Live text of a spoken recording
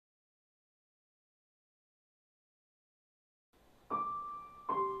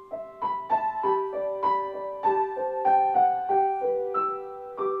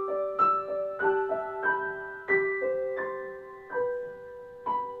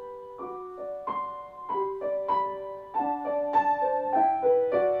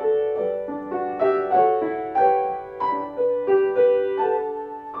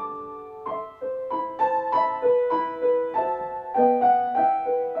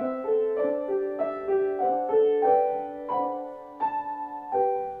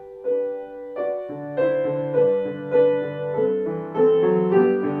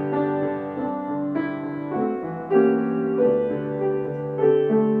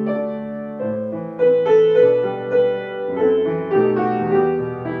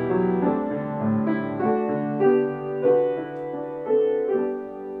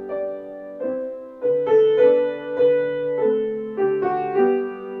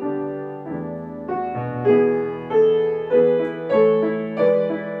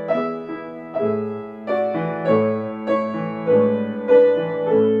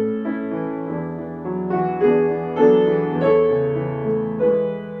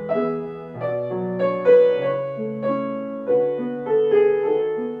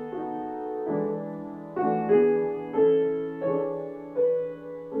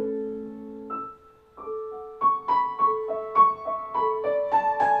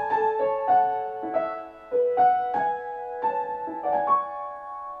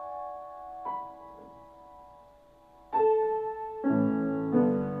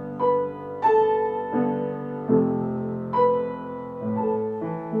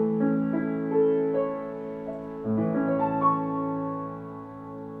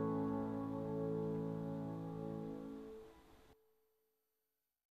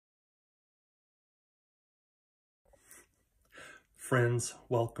Friends,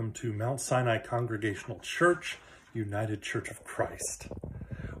 welcome to Mount Sinai Congregational Church, United Church of Christ.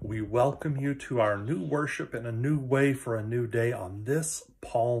 We welcome you to our new worship in a new way for a new day on this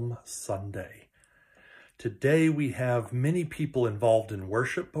Palm Sunday. Today we have many people involved in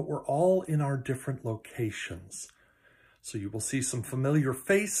worship, but we're all in our different locations. So you will see some familiar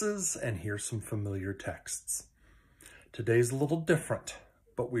faces and hear some familiar texts. Today's a little different,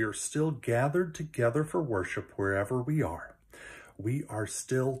 but we are still gathered together for worship wherever we are. We are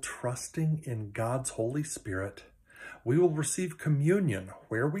still trusting in God's Holy Spirit. We will receive communion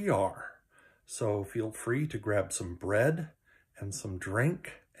where we are. So feel free to grab some bread and some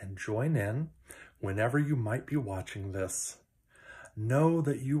drink and join in whenever you might be watching this. Know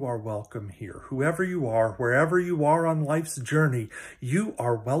that you are welcome here. Whoever you are, wherever you are on life's journey, you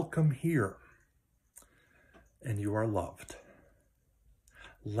are welcome here. And you are loved.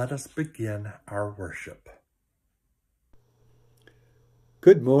 Let us begin our worship.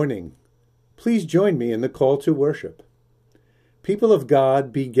 Good morning. Please join me in the call to worship. People of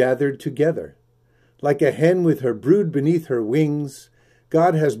God, be gathered together. Like a hen with her brood beneath her wings,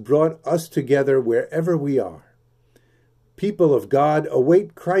 God has brought us together wherever we are. People of God,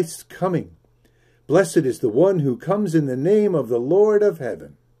 await Christ's coming. Blessed is the one who comes in the name of the Lord of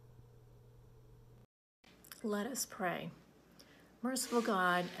heaven. Let us pray. Merciful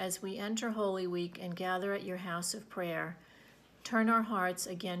God, as we enter Holy Week and gather at your house of prayer, turn our hearts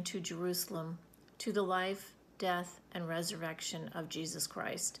again to Jerusalem, to the life, death, and resurrection of Jesus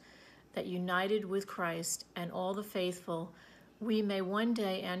Christ, that united with Christ and all the faithful, we may one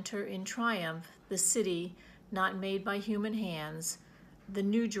day enter in triumph the city not made by human hands, the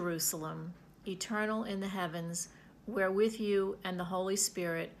New Jerusalem, eternal in the heavens, where with you and the Holy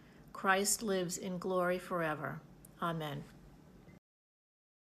Spirit, Christ lives in glory forever. Amen.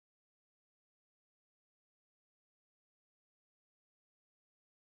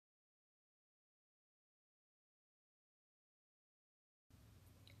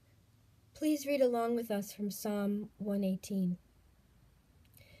 Please read along with us from Psalm 118.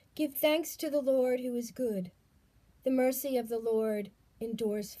 Give thanks to the Lord who is good. The mercy of the Lord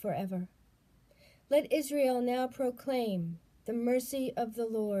endures forever. Let Israel now proclaim, the mercy of the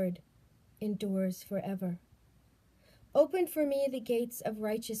Lord endures forever. Open for me the gates of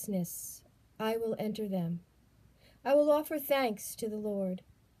righteousness. I will enter them. I will offer thanks to the Lord.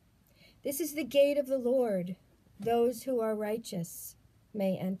 This is the gate of the Lord. Those who are righteous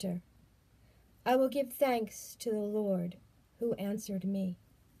may enter. I will give thanks to the Lord who answered me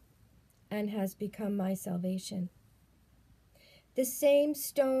and has become my salvation. The same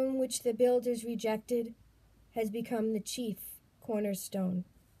stone which the builders rejected has become the chief cornerstone.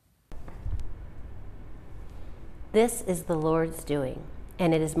 This is the Lord's doing,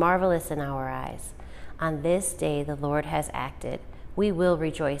 and it is marvelous in our eyes. On this day the Lord has acted. We will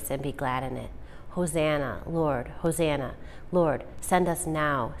rejoice and be glad in it. Hosanna, Lord, Hosanna. Lord, send us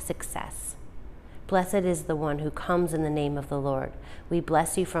now success. Blessed is the one who comes in the name of the Lord. We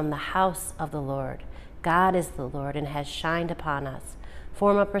bless you from the house of the Lord. God is the Lord and has shined upon us.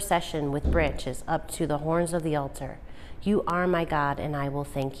 Form a procession with branches up to the horns of the altar. You are my God, and I will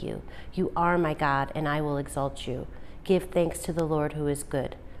thank you. You are my God, and I will exalt you. Give thanks to the Lord who is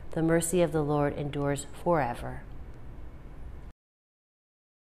good. The mercy of the Lord endures forever.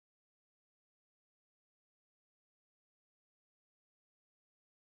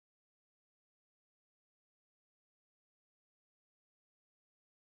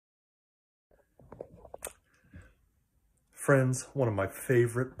 Friends, one of my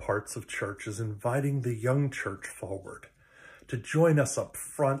favorite parts of church is inviting the young church forward to join us up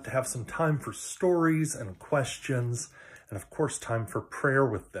front, to have some time for stories and questions, and of course, time for prayer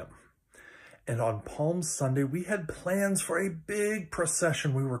with them. And on Palm Sunday, we had plans for a big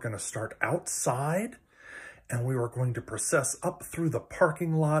procession. We were going to start outside, and we were going to process up through the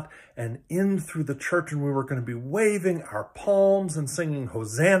parking lot and in through the church, and we were going to be waving our palms and singing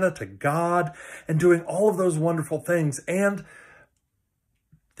Hosanna to God and doing all of those wonderful things. And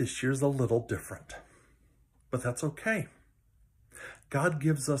this year's a little different, but that's okay. God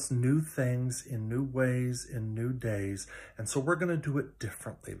gives us new things in new ways, in new days, and so we're going to do it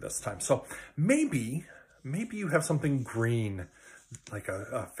differently this time. So maybe you have something green, like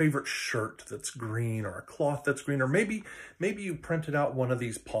a favorite shirt that's green or a cloth that's green, or maybe you printed out one of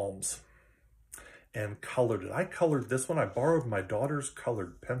these palms and colored it. I colored this one. I borrowed my daughter's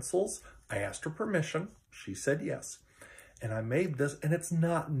colored pencils. I asked her permission. She said yes. And I made this, and it's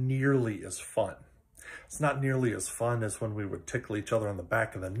not nearly as fun. It's not nearly as fun as when we would tickle each other on the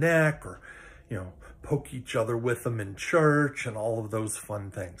back of the neck or, poke each other with them in church and all of those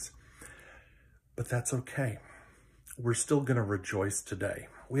fun things. But that's okay. we're still going to rejoice today.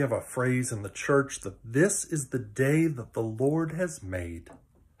 We have a phrase in the church that this is the day that the Lord has made.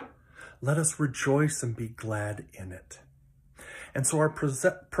 Let us rejoice and be glad in it. And so our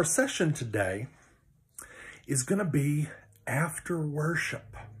procession today is going to be after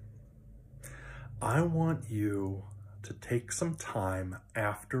worship. I want you to take some time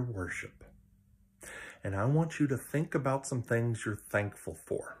after worship, and I want you to think about some things you're thankful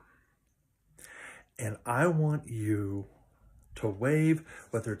for. And I want you to wave,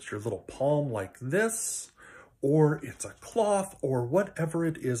 whether it's your little palm like this, or it's a cloth, or whatever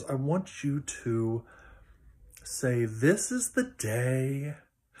it is. I want you to say, this is the day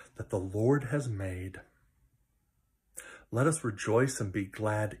that the Lord has made. Let us rejoice and be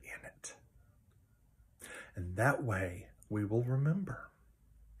glad in it. And that way we will remember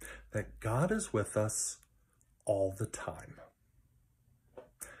that God is with us all the time.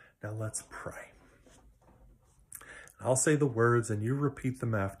 Now let's pray. I'll say the words and you repeat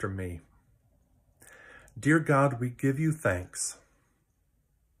them after me. Dear God, we give you thanks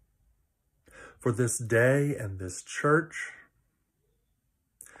for this day and this church,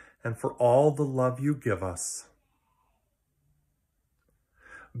 and for all the love you give us.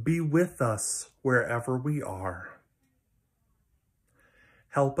 Be with us wherever we are.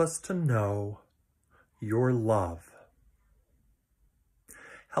 Help us to know your love.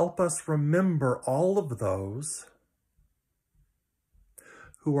 Help us remember all of those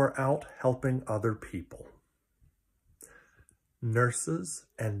who are out helping other people. Nurses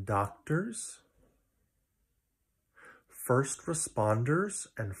and doctors, first responders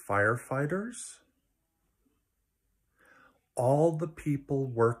and firefighters, all the people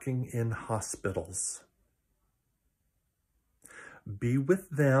working in hospitals. Be with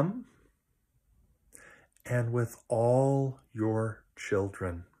them and with all your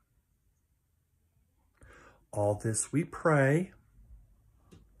children. All this we pray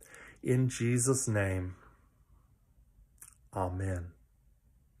in Jesus' name. Amen.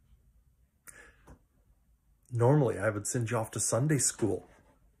 Normally, I would send you off to Sunday school,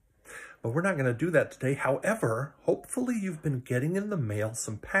 but we're not going to do that today. However, hopefully you've been getting in the mail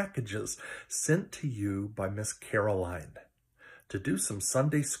some packages sent to you by Miss Caroline to do some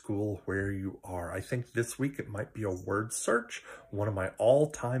Sunday school where you are. I think this week it might be a word search, one of my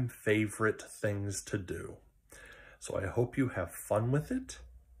all-time favorite things to do. So I hope you have fun with it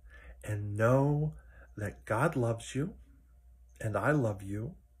and know that God loves you, and I love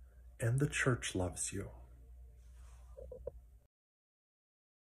you, and the church loves you.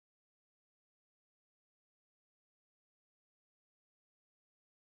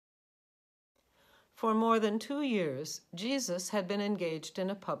 For more than 2 years, Jesus had been engaged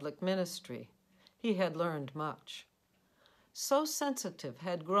in a public ministry. He had learned much. So sensitive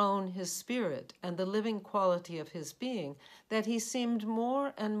had grown his spirit and the living quality of his being that he seemed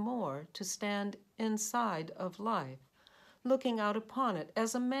more and more to stand inside of life, looking out upon it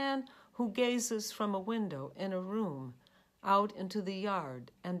as a man who gazes from a window in a room out into the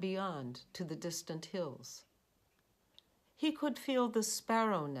yard and beyond to the distant hills. He could feel the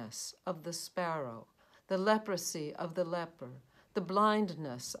sparrowness of the sparrow, the leprosy of the leper, the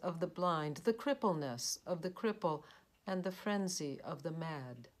blindness of the blind, the crippleness of the cripple, and the frenzy of the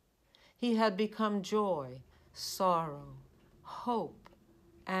mad. He had become joy, sorrow, hope,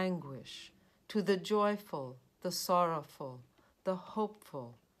 anguish, to the joyful, the sorrowful, the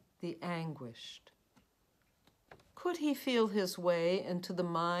hopeful, the anguished. Could he feel his way into the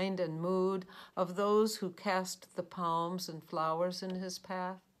mind and mood of those who cast the palms and flowers in his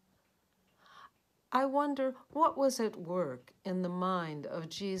path? I wonder what was at work in the mind of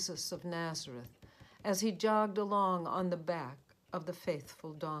Jesus of Nazareth as he jogged along on the back of the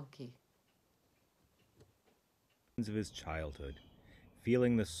faithful donkey. Of his childhood,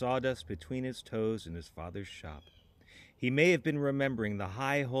 feeling the sawdust between his toes in his father's shop. He may have been remembering the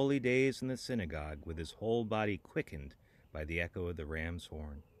high holy days in the synagogue with his whole body quickened by the echo of the ram's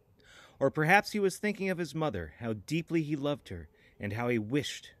horn. Or perhaps he was thinking of his mother, how deeply he loved her, and how he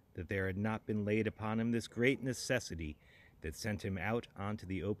wished that there had not been laid upon him this great necessity that sent him out onto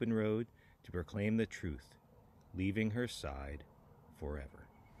the open road to proclaim the truth, leaving her side forever.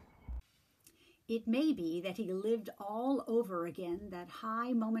 It may be that he lived all over again that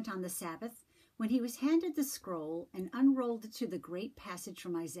high moment on the Sabbath when he was handed the scroll and unrolled it to the great passage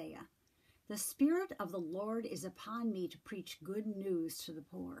from Isaiah. The Spirit of the Lord is upon me to preach good news to the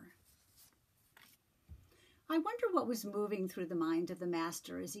poor. I wonder what was moving through the mind of the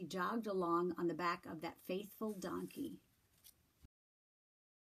Master as he jogged along on the back of that faithful donkey.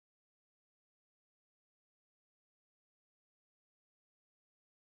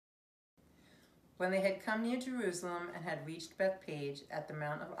 When they had come near Jerusalem and had reached Bethphage at the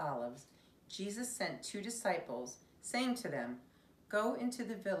Mount of Olives, Jesus sent 2 disciples, saying to them, "Go into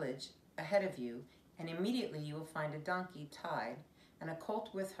the village ahead of you, and immediately you will find a donkey tied and a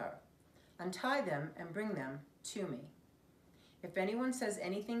colt with her. Untie them and bring them to me. If anyone says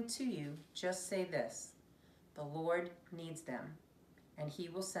anything to you, just say this: 'The Lord needs them,' and he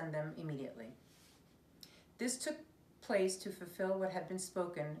will send them immediately." This took place to fulfill what had been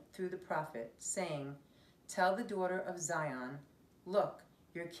spoken through the prophet, saying, "Tell the daughter of Zion, look,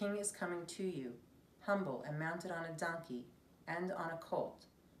 your king is coming to you, humble and mounted on a donkey and on a colt,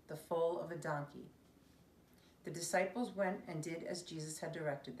 the foal of a donkey." The disciples went and did as Jesus had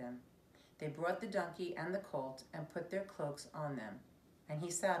directed them. They brought the donkey and the colt and put their cloaks on them, and he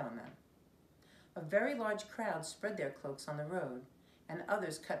sat on them. A very large crowd spread their cloaks on the road, and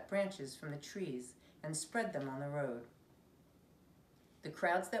others cut branches from the trees and spread them on the road. The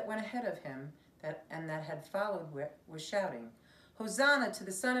crowds that went ahead of him and that had followed were shouting, "Hosanna to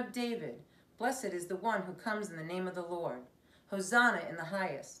the Son of David! Blessed is the one who comes in the name of the Lord! Hosanna in the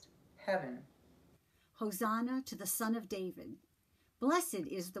highest heaven!" Hosanna to the Son of David! Blessed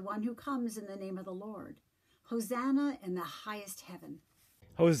is the one who comes in the name of the Lord! Hosanna in the highest heaven!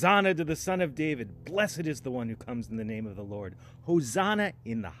 Hosanna to the Son of David! Blessed is the one who comes in the name of the Lord! Hosanna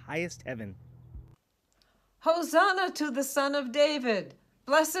in the highest heaven! Hosanna to the Son of David!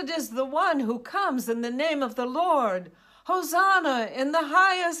 Blessed is the one who comes in the name of the Lord! Hosanna in the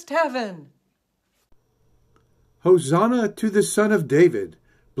highest heaven! Hosanna to the Son of David!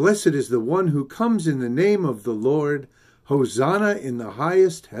 Blessed is the one who comes in the name of the Lord! Hosanna in the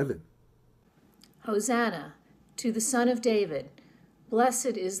highest heaven! Hosanna to the Son of David!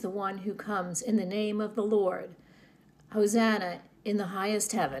 Blessed is the one who comes in the name of the Lord! Hosanna in the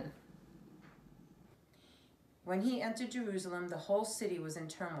highest heaven! When he entered Jerusalem, the whole city was in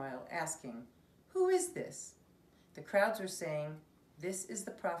turmoil, asking, "Who is this?" The crowds were saying, "This is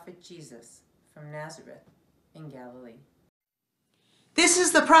the prophet Jesus from Nazareth in Galilee." This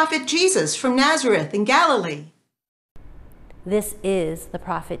is the prophet Jesus from Nazareth in Galilee. This is the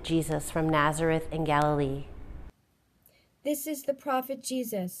prophet Jesus from Nazareth in Galilee. This is the prophet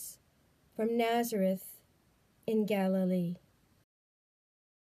Jesus from Nazareth in Galilee.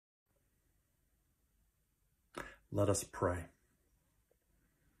 Let us pray.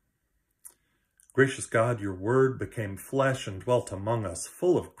 Gracious God, your word became flesh and dwelt among us,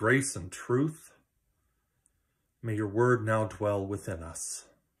 full of grace and truth. May your word now dwell within us.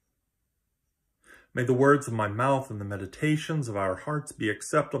 May the words of my mouth and the meditations of our hearts be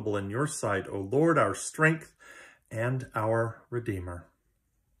acceptable in your sight, O Lord, our strength and our Redeemer.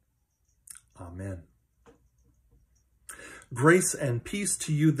 Amen. Grace and peace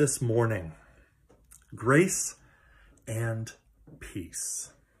to you this morning. Grace and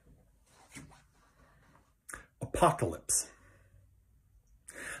peace. Apocalypse.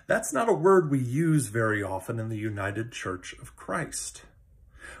 That's not a word we use very often in the United Church of Christ.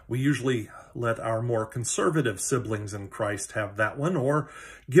 We usually let our more conservative siblings in Christ have that one, or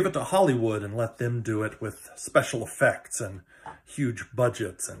give it to Hollywood and let them do it with special effects and huge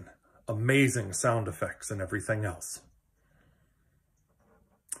budgets and amazing sound effects and everything else.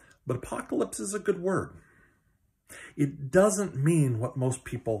 But apocalypse is a good word. It doesn't mean what most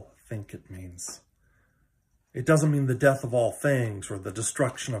people think it means. It doesn't mean the death of all things or the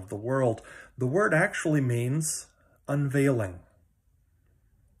destruction of the world. The word actually means unveiling,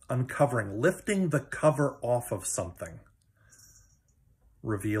 uncovering, lifting the cover off of something,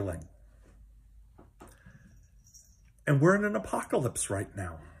 revealing. And we're in an apocalypse right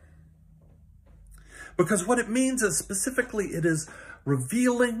now. Because what it means is specifically it is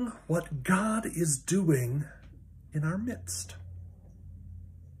revealing what God is doing in our midst.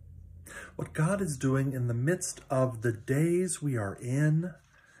 What God is doing in the midst of the days we are in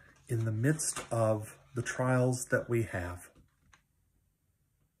the midst of the trials that we have.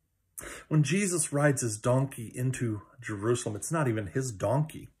 When Jesus rides his donkey into Jerusalem, it's not even his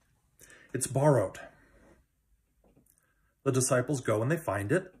donkey. It's borrowed. The disciples go and they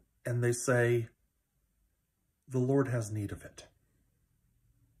find it, and they say, "The Lord has need of it."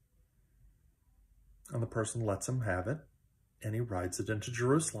 And the person lets him have it, and he rides it into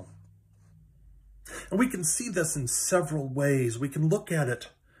Jerusalem. And we can see this in several ways. We can look at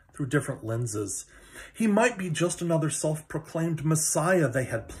it through different lenses. He might be just another self-proclaimed Messiah. They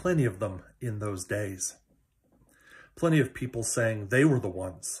had plenty of them in those days. Plenty of people saying they were the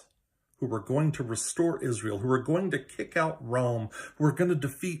ones who were going to restore Israel, who were going to kick out Rome, who were going to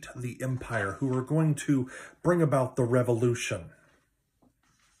defeat the empire, who were going to bring about the revolution.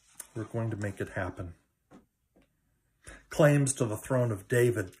 We're going to make it happen. Claims to the throne of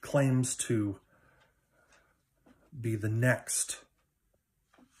David, claims to be the next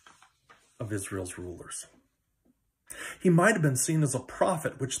of Israel's rulers. He might have been seen as a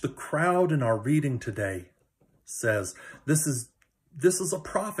prophet, which the crowd in our reading today says, this is a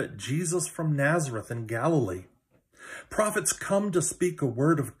prophet, Jesus from Nazareth in Galilee. Prophets come to speak a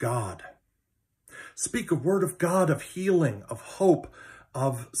word of God. Speak a word of God, of healing, of hope,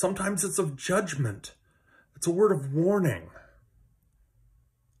 sometimes it's of judgment. It's a word of warning.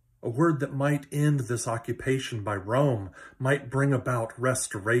 A word that might end this occupation by Rome, might bring about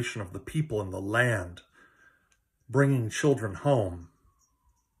restoration of the people and the land, bringing children home,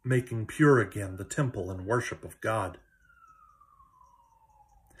 making pure again the temple and worship of God.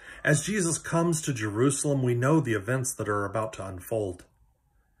 As Jesus comes to Jerusalem, we know the events that are about to unfold.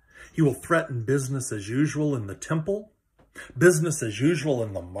 He will threaten business as usual in the temple, business as usual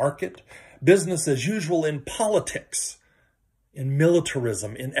in the market, business as usual in politics, in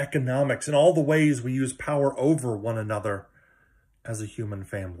militarism, in economics, in all the ways we use power over one another as a human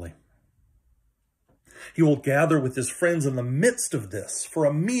family. He will gather with his friends in the midst of this for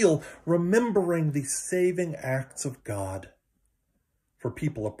a meal, remembering the saving acts of God for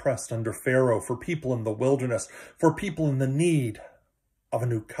people oppressed under Pharaoh, for people in the wilderness, for people in the need of a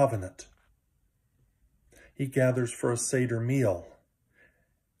new covenant. He gathers for a Seder meal,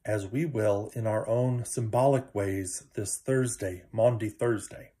 as we will in our own symbolic ways this Thursday, Maundy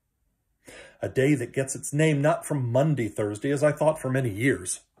Thursday, a day that gets its name not from Monday Thursday, as I thought for many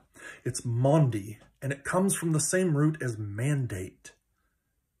years. It's Maundy, and it comes from the same root as mandate,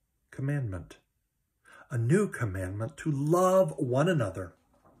 commandment, a new commandment to love one another,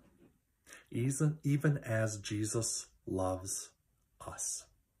 even as Jesus loves us.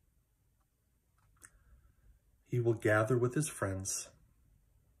 He will gather with his friends.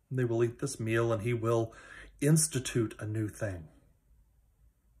 They will eat this meal, and he will institute a new thing.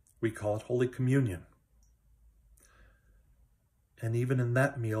 We call it Holy Communion. And even in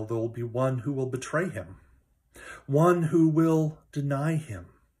that meal, there will be one who will betray him, one who will deny him.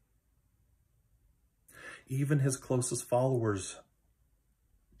 Even his closest followers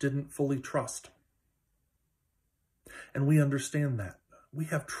didn't fully trust. And we understand that. We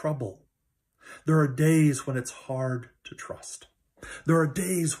have trouble. There are days when it's hard to trust. There are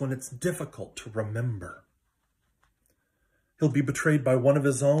days when it's difficult to remember. He'll be betrayed by one of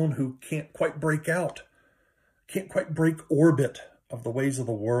his own who can't quite break out, can't quite break orbit of the ways of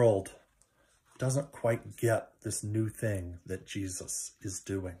the world, doesn't quite get this new thing that Jesus is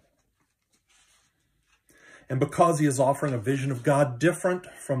doing. And because he is offering a vision of God different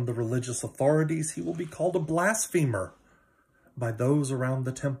from the religious authorities, he will be called a blasphemer by those around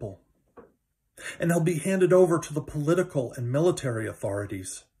the temple. And he'll be handed over to the political and military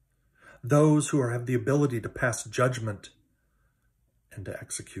authorities, those who have the ability to pass judgment and to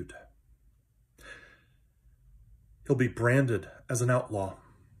execute. He'll be branded as an outlaw,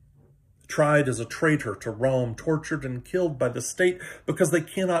 tried as a traitor to Rome, tortured and killed by the state because they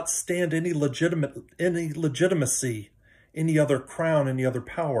cannot stand any legitimacy, any other crown, any other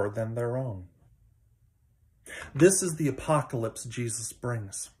power than their own. This is the apocalypse Jesus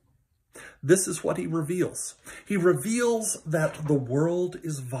brings. This is what he reveals. He reveals that the world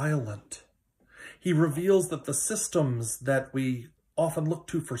is violent. He reveals that the systems that we often look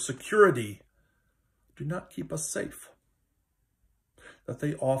to for security do not keep us safe, that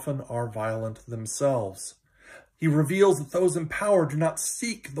they often are violent themselves. He reveals that those in power do not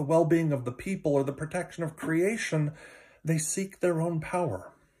seek the well-being of the people or the protection of creation. They seek their own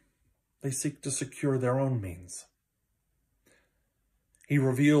power. They seek to secure their own means. He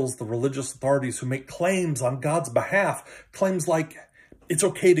reveals the religious authorities who make claims on God's behalf, claims like it's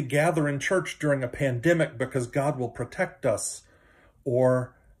okay to gather in church during a pandemic because God will protect us,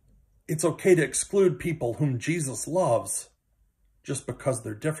 or it's okay to exclude people whom Jesus loves just because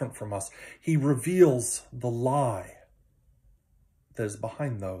they're different from us. He reveals the lie that is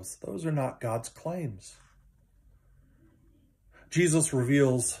behind those. Those are not God's claims. Jesus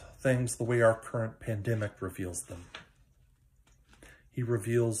reveals things the way our current pandemic reveals them. He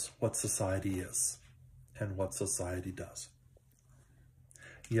reveals what society is and what society does.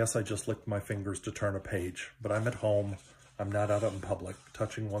 Yes, I just licked my fingers to turn a page, but I'm at home. I'm not out in public.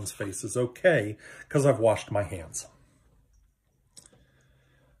 Touching one's face is okay because I've washed my hands.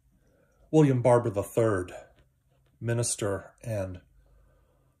 William Barber III, minister and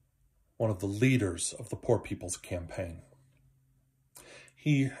one of the leaders of the Poor People's Campaign.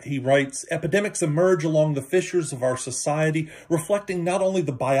 He writes, epidemics emerge along the fissures of our society, reflecting not only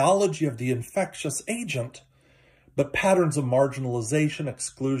the biology of the infectious agent, but patterns of marginalization,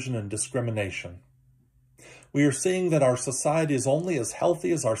 exclusion, and discrimination. We are seeing that our society is only as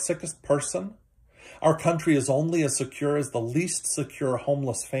healthy as our sickest person. Our country is only as secure as the least secure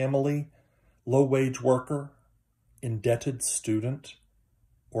homeless family, low-wage worker, indebted student,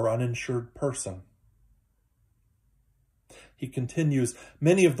 or uninsured person. He continues,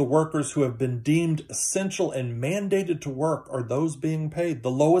 many of the workers who have been deemed essential and mandated to work are those being paid the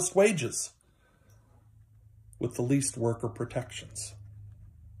lowest wages with the least worker protections.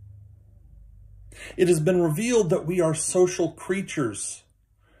 It has been revealed that we are social creatures.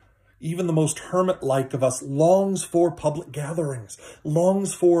 Even the most hermit-like of us longs for public gatherings,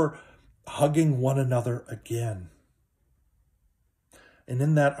 longs for hugging one another again. And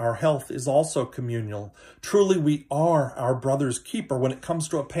in that, our health is also communal. Truly, we are our brother's keeper when it comes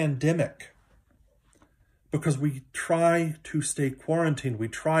to a pandemic, because we try to stay quarantined. We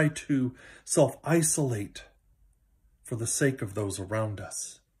try to self-isolate for the sake of those around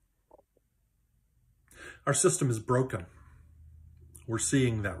us. Our system is broken. We're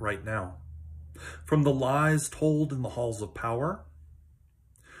seeing that right now. From the lies told in the halls of power,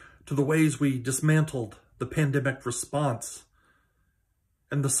 to the ways we dismantled the pandemic response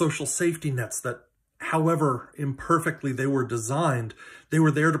and the social safety nets that, however imperfectly they were designed, they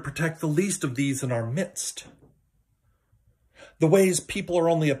were there to protect the least of these in our midst. The ways people are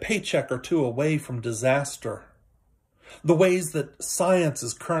only a paycheck or two away from disaster. The ways that science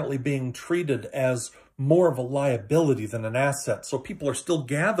is currently being treated as more of a liability than an asset. So people are still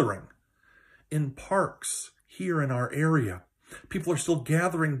gathering in parks here in our area. People are still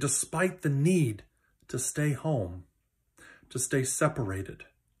gathering despite the need to stay home, to stay separated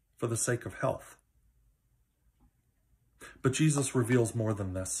for the sake of health. But Jesus reveals more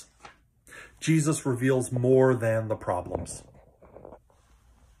than this. Jesus reveals more than the problems.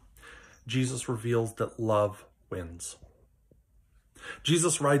 Jesus reveals that love wins.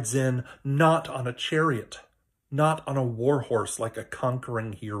 Jesus rides in not on a chariot, not on a war horse like a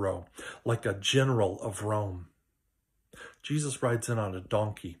conquering hero, like a general of Rome. Jesus rides in on a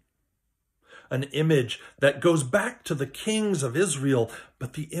donkey, an image that goes back to the kings of Israel,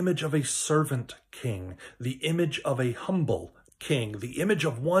 but the image of a servant king, the image of a humble king, the image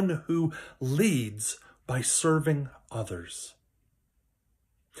of one who leads by serving others.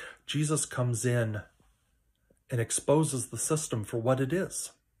 Jesus comes in and exposes the system for what it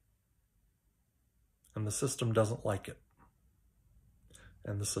is. And the system doesn't like it.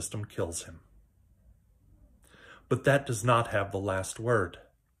 And the system kills him. But that does not have the last word.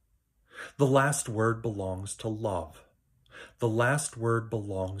 The last word belongs to love. The last word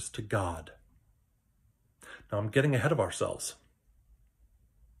belongs to God. Now, I'm getting ahead of ourselves.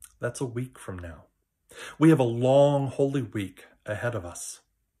 That's a week from now. We have a long Holy Week ahead of us.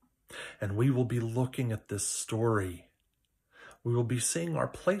 And we will be looking at this story. We will be seeing our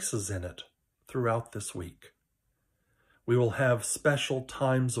places in it throughout this week. We will have special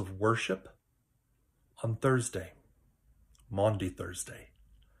times of worship on Thursday, Maundy Thursday,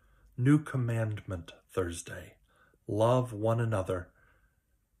 New Commandment Thursday. Love one another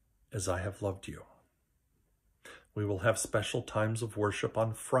as I have loved you. We will have special times of worship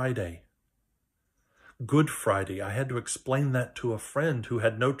on Friday, Good Friday. I had to explain that to a friend who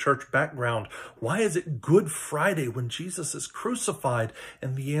had no church background. Why is it Good Friday when Jesus is crucified?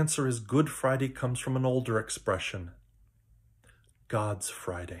 And the answer is Good Friday comes from an older expression, God's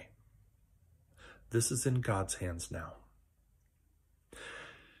Friday. This is in God's hands now.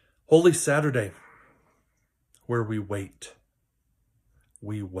 Holy Saturday, where we wait.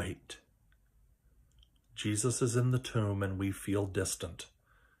 We wait. Jesus is in the tomb and we feel distant.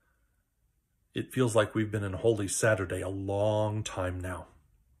 It feels like we've been in Holy Saturday a long time now.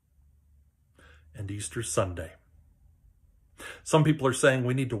 And Easter Sunday. Some people are saying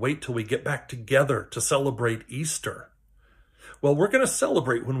we need to wait till we get back together to celebrate Easter. Well, we're going to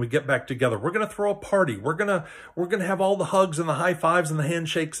celebrate when we get back together. We're going to throw a party. We're going to have all the hugs and the high fives and the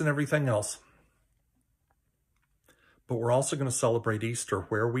handshakes and everything else. But we're also going to celebrate Easter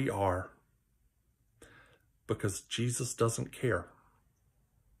where we are, because Jesus doesn't care.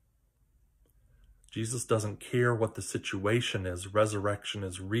 Jesus doesn't care what the situation is. Resurrection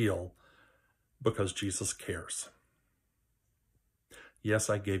is real because Jesus cares. Yes,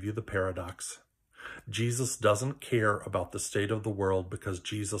 I gave you the paradox. Jesus doesn't care about the state of the world because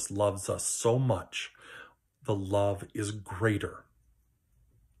Jesus loves us so much. The love is greater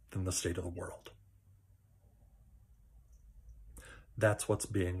than the state of the world. That's what's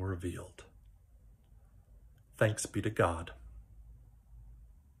being revealed. Thanks be to God.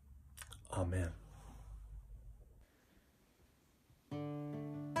 Amen.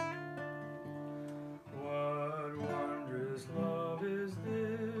 What wondrous love is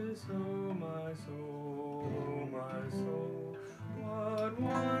this, oh my soul, oh my soul. What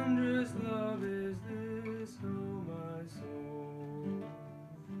wondrous love is this?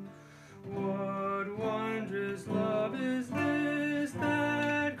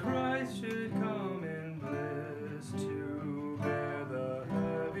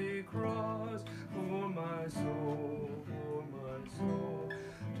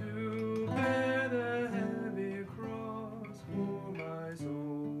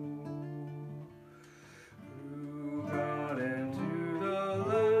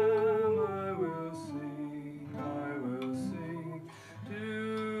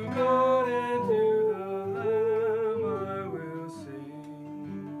 God and to the Lamb I will sing.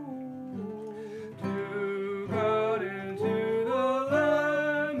 To God and to the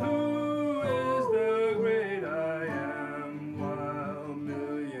Lamb who is the great I am, while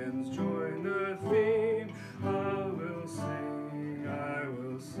millions join the theme, I will sing, I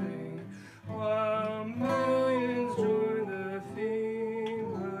will sing. While millions join the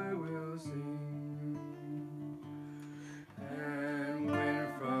theme, I will sing. And when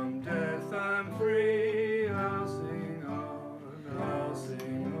from death I'm free, I'll sing on, I'll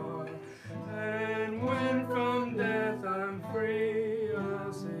sing on. And when from death I'm free,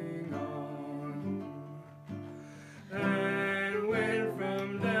 I'll sing on. And when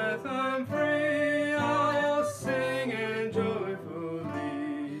from death I'm free, I'll sing and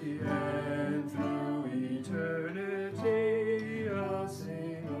joyfully, and through eternity I'll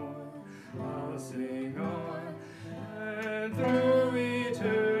sing on, and through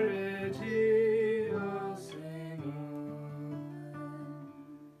eternity I'll sing on.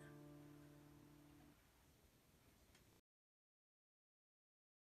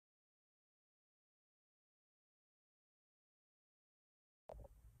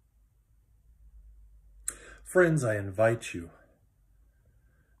 Friends, I invite you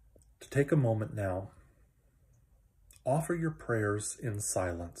to take a moment now, offer your prayers in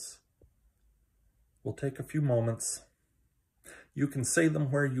silence. We'll take a few moments. You can say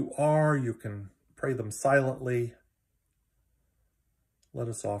them where you are, you can pray them silently. Let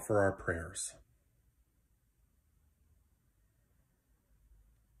us offer our prayers.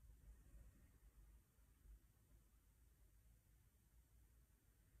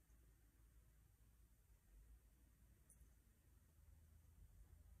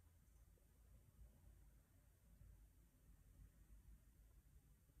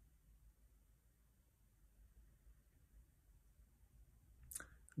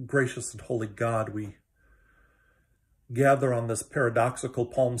 Gracious and holy God, we gather on this paradoxical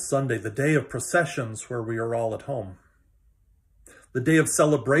Palm Sunday, the day of processions where we are all at home, the day of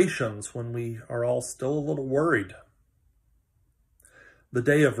celebrations when we are all still a little worried, the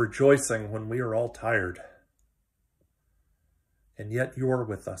day of rejoicing when we are all tired, and yet you are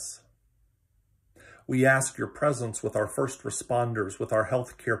with us. We ask your presence with our first responders, with our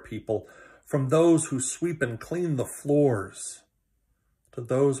healthcare people, from those who sweep and clean the floors, to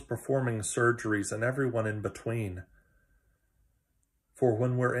those performing surgeries and everyone in between. For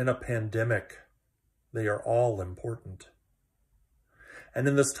when we're in a pandemic, they are all important. And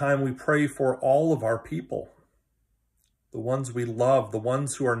in this time, we pray for all of our people, the ones we love, the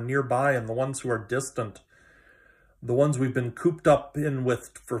ones who are nearby and the ones who are distant, the ones we've been cooped up in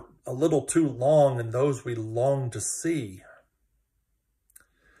with for a little too long, and those we long to see.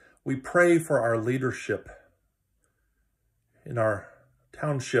 We pray for our leadership in our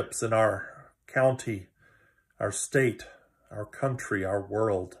townships, in our county, our state, our country, our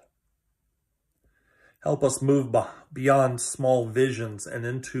world. Help us move beyond small visions and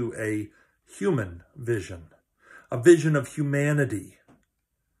into a human vision, a vision of humanity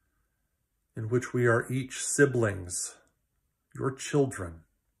in which we are each siblings, your children.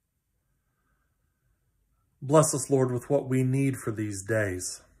 Bless us, Lord, with what we need for these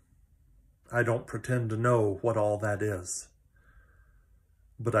days. I don't pretend to know what all that is,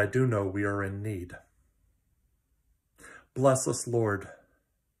 but I do know we are in need. Bless us, Lord,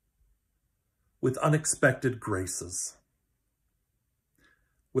 with unexpected graces,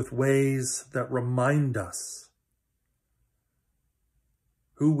 with ways that remind us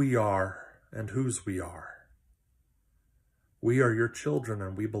who we are and whose we are. We are your children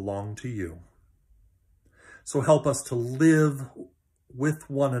and we belong to you. So help us to live with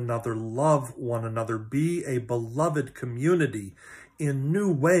one another, love one another, be a beloved community in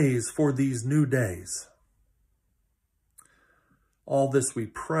new ways for these new days. All this we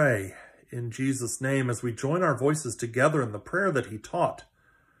pray in Jesus' name as we join our voices together in the prayer that he taught,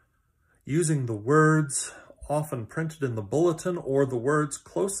 using the words often printed in the bulletin or the words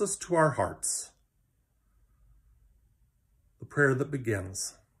closest to our hearts. The prayer that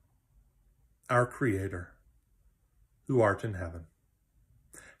begins, Our Creator, who art in heaven,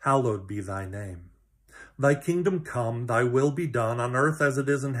 hallowed be thy name. Thy kingdom come, thy will be done on earth as it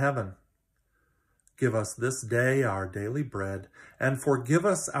is in heaven. Give us this day our daily bread, and forgive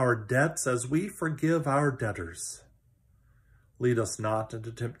us our debts as we forgive our debtors. Lead us not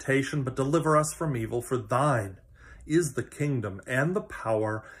into temptation, but deliver us from evil, for thine is the kingdom and the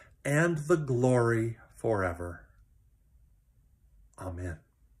power and the glory forever. Amen.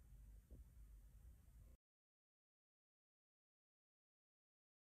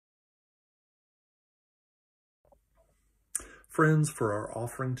 Friends, for our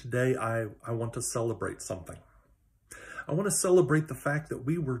offering today, I want to celebrate something. I want to celebrate the fact that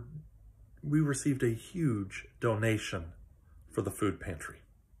we received a huge donation for the food pantry.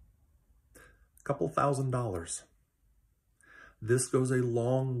 A couple $1,000s. This goes a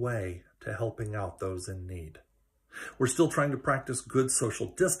long way to helping out those in need. We're still trying to practice good social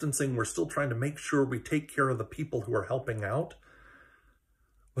distancing. We're still trying to make sure we take care of the people who are helping out.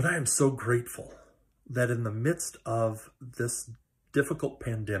 But I am so grateful that in the midst of this difficult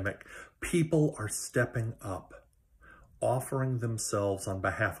pandemic, people are stepping up, offering themselves on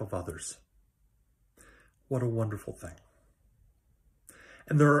behalf of others. What a wonderful thing.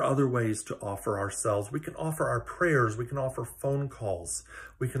 And there are other ways to offer ourselves. We can offer our prayers. We can offer phone calls.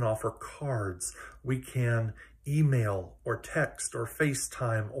 We can offer cards. We can email or text or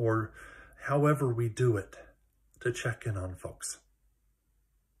FaceTime or however we do it to check in on folks.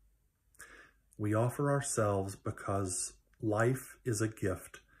 We offer ourselves because life is a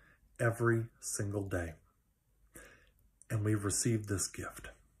gift every single day. And we've received this gift.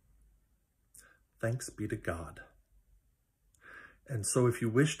 Thanks be to God. And so if you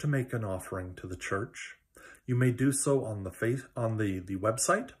wish to make an offering to the church, you may do so on the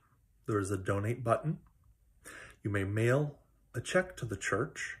website. There is a donate button. You may mail a check to the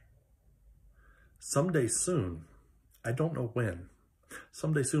church. Someday soon, I don't know when,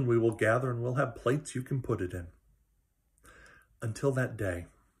 someday soon we will gather and we'll have plates you can put it in. Until that day,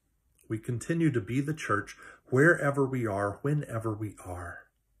 we continue to be the church wherever we are, whenever we are.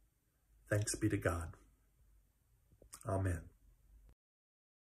 Thanks be to God. Amen.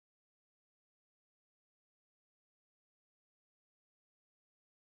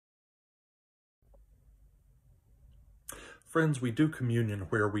 Friends, we do communion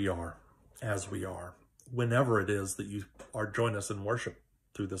where we are, as we are, whenever it is that you join us in worship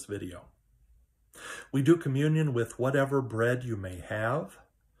through this video. We do communion with whatever bread you may have,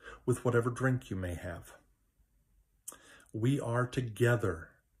 with whatever drink you may have. We are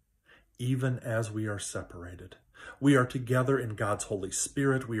together, even as we are separated. We are together in God's Holy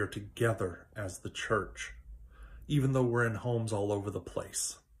Spirit. We are together as the church, even though we're in homes all over the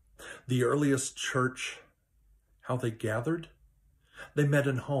place. The earliest church, how they gathered? They met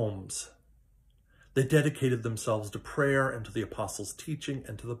in homes. They dedicated themselves to prayer and to the apostles' teaching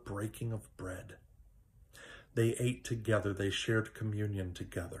and to the breaking of bread. They ate together. They shared communion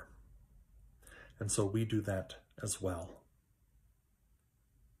together. And so we do that as well.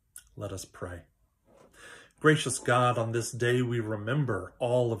 Let us pray. Gracious God, on this day we remember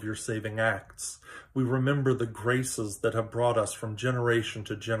all of your saving acts. We remember the graces that have brought us from generation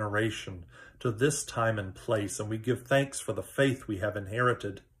to generation to this time and place, and we give thanks for the faith we have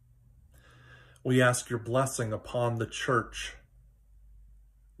inherited. We ask your blessing upon the church,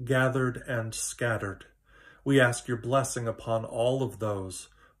 gathered and scattered. We ask your blessing upon all of those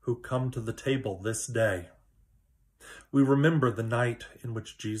who come to the table this day. We remember the night in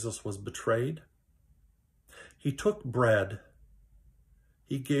which Jesus was betrayed. He took bread,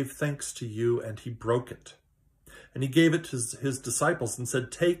 he gave thanks to you, and he broke it. And he gave it to his disciples and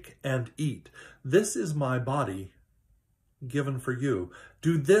said, "Take and eat. This is my body given for you.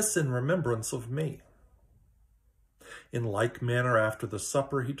 Do this in remembrance of me." In like manner, after the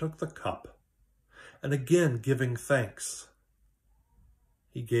supper, he took the cup, and again giving thanks,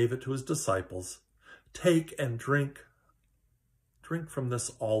 he gave it to his disciples. "Take and drink. Drink from this,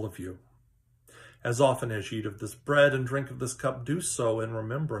 all of you. As often as you eat of this bread and drink of this cup, do so in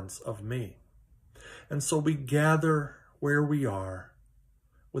remembrance of me." And so we gather where we are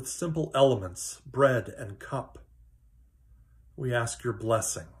with simple elements, bread and cup. We ask your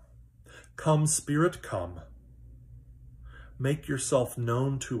blessing. Come, Spirit, come. Make yourself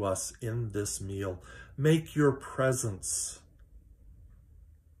known to us in this meal. Make your presence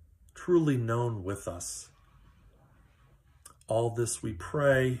truly known with us. All this we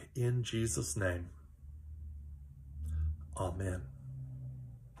pray in Jesus' name. Amen.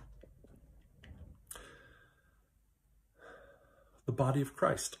 The body of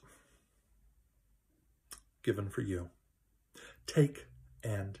Christ, given for you. Take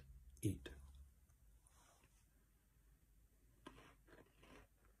and eat.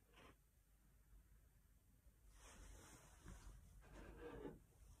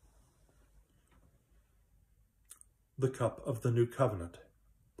 The cup of the new covenant,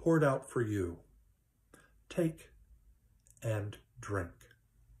 poured out for you. Take and drink.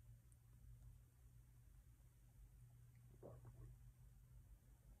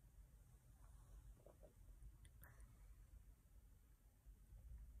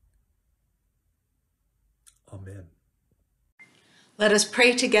 Amen. Let us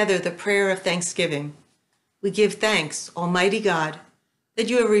pray together the prayer of thanksgiving. We give thanks, Almighty God, that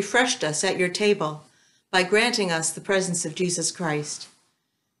you have refreshed us at your table by granting us the presence of Jesus Christ.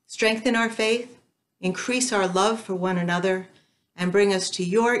 Strengthen our faith, increase our love for one another, and bring us to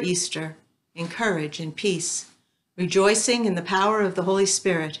your Easter in courage and peace, rejoicing in the power of the Holy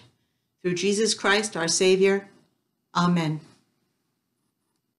Spirit. Through Jesus Christ, our Savior. Amen.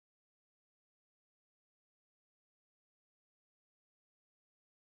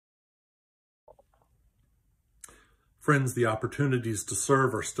 Friends, the opportunities to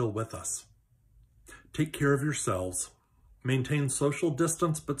serve are still with us. Take care of yourselves. Maintain social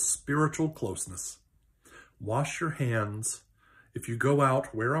distance but spiritual closeness. Wash your hands. If you go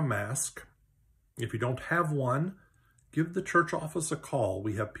out, wear a mask. If you don't have one, give the church office a call.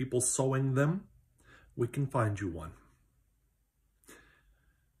 We have people sewing them. We can find you one.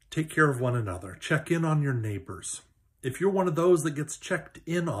 Take care of one another. Check in on your neighbors. If you're one of those that gets checked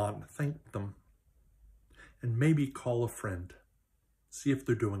in on, thank them. And maybe call a friend. See if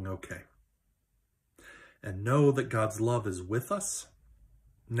they're doing okay. And know that God's love is with us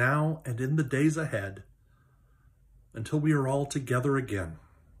now and in the days ahead until we are all together again.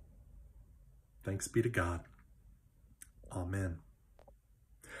 Thanks be to God. Amen.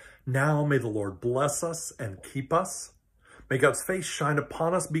 Now may the Lord bless us and keep us. May God's face shine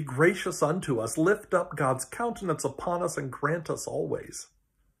upon us, be gracious unto us, lift up God's countenance upon us, and grant us always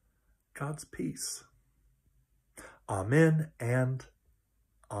God's peace. Amen and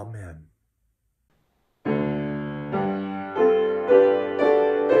amen.